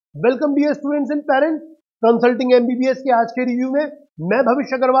Welcome dear students and parents, consulting MBBS के आज के रिव्यू में मैं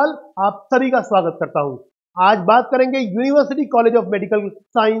भविष्य अग्रवाल आप सभी का स्वागत करता हूं। आज बात करेंगे university college of medical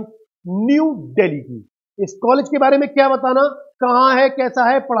science new Delhi की। इस कॉलेज के बारे में क्या बताना, कहां है, कैसा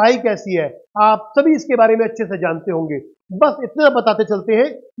है, पढ़ाई कैसी है, आप सभी इसके बारे में अच्छे से जानते होंगे। बस इतना बताते चलते हैं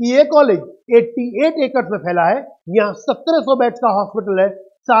कि ये कॉलेज 88 एकड़ में फैला है। यहाँ 1700 बेड्स का हॉस्पिटल है,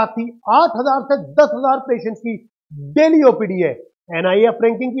 साथ ही 8000 से 10,000 पेशेंट्स की डेली ओपीडी है। एनआईएफ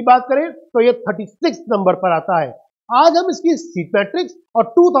रैंकिंग की बात करें तो ये 36 नंबर पर आता है। आज हम इसकी सीट मैट्रिक्स और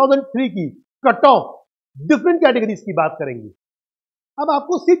 2003 की कट ऑफ डिफरेंट कैटेगरीज की बात करेंगे। अब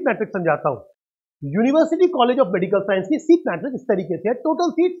आपको सीट मैट्रिक्स समझाता हूं। University college of medical science की सीट मैट्रिक्स इस तरीके से है। Total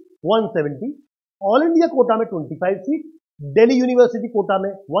seat 170, all India quota में 25 सीट, दिल्ली यूनिवर्सिटी कोटा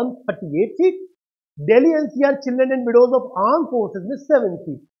में 138 seat, Delhi NCR children and widows of arm forces में 7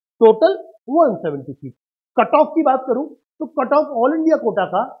 seat, total 170 seat. Cut off की बात करूं तो cut off all India quota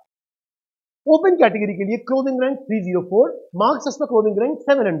का ओपन कैटेगरी के लिए closing rank 304, marks as per closing rank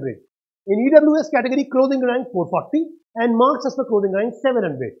 700। In EWS category closing rank 440 and marks as per closing rank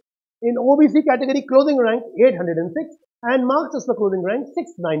 700। In OBC category closing rank 806 and marks as per closing rank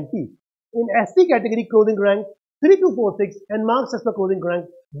 690। In SC category closing rank 3246 and marks as per closing rank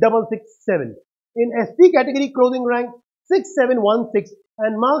 667. In ST category closing rank 6716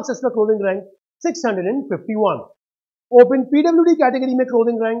 and marks as per closing rank 651. Open PWD category में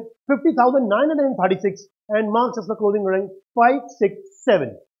closing rank 50,936 and marks as per closing rank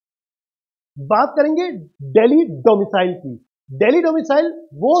 567. बात करेंगे Delhi domicile की। Delhi domicile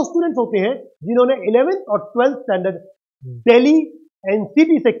वो students होते हैं जिन्होंने 11th और 12th standard Delhi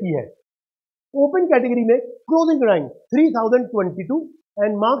NCT से की है। ओपन कैटेगरी में closing rank 3022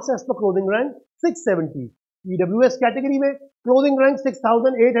 and marks as per closing rank 670। EWS category में closing rank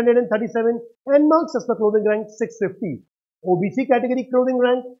 6837 and marks as per closing rank 650। OBC category closing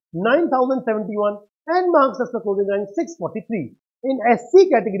rank 9071 and marks as per closing rank 643। In SC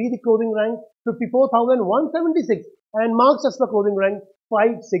category the closing rank 54,176 and marks as per closing rank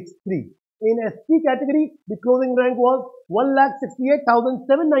 563. In ST category, the closing rank was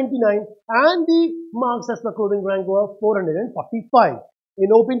 1,68,799 and the marks as per closing rank were 445. In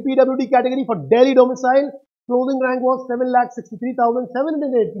Open PWD category for Delhi domicile, closing rank was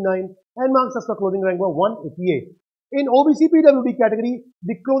 7,63,789 and marks as per closing rank were 188. In OBC PWD category,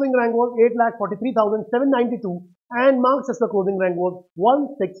 the closing rank was 8,43,792 and marks as per closing rank was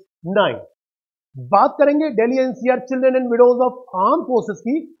 169. बात करेंगे Delhi NCR children and widows of arm forces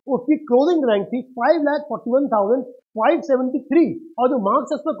की। उसकी closing rank थी 5,41,573 और जो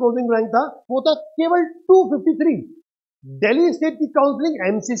marks as per closing rank था वो था केवल 253। दिल्ली स्टेट की काउंसलिंग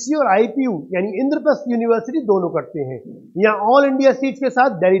एमसीसी और आईपीयू यानी इंद्रप्रस्थ यूनिवर्सिटी दोनों करते हैं। यहाँ ऑल इंडिया सीट्स के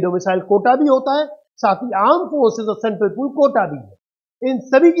साथ दिल्ली डोमिसाइल कोटा भी होता है, साथ ही आर्म फोर्सेस और सेंट्रल पूल कोटा भी है। इन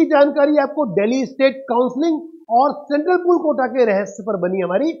सभी की जानकारी आपको दिल्ली स्टेट काउंसलिंग और सेंट्रल पूल कोटा के रहस्य पर बनी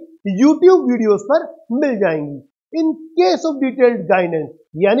हमारी YouTube वीडियोस पर मिल जाएंगी। In case of detailed guidance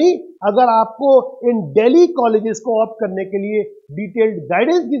यानी अगर आपको इन दिल्ली कॉलेजेस को ऑप्ट करने के लिए डिटेल्ड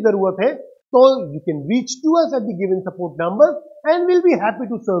गाइडेंस की जरूरत है तो you can reach to us at the given support number and will be happy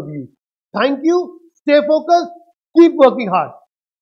to serve you. Thank you, stay focused, keep working hard.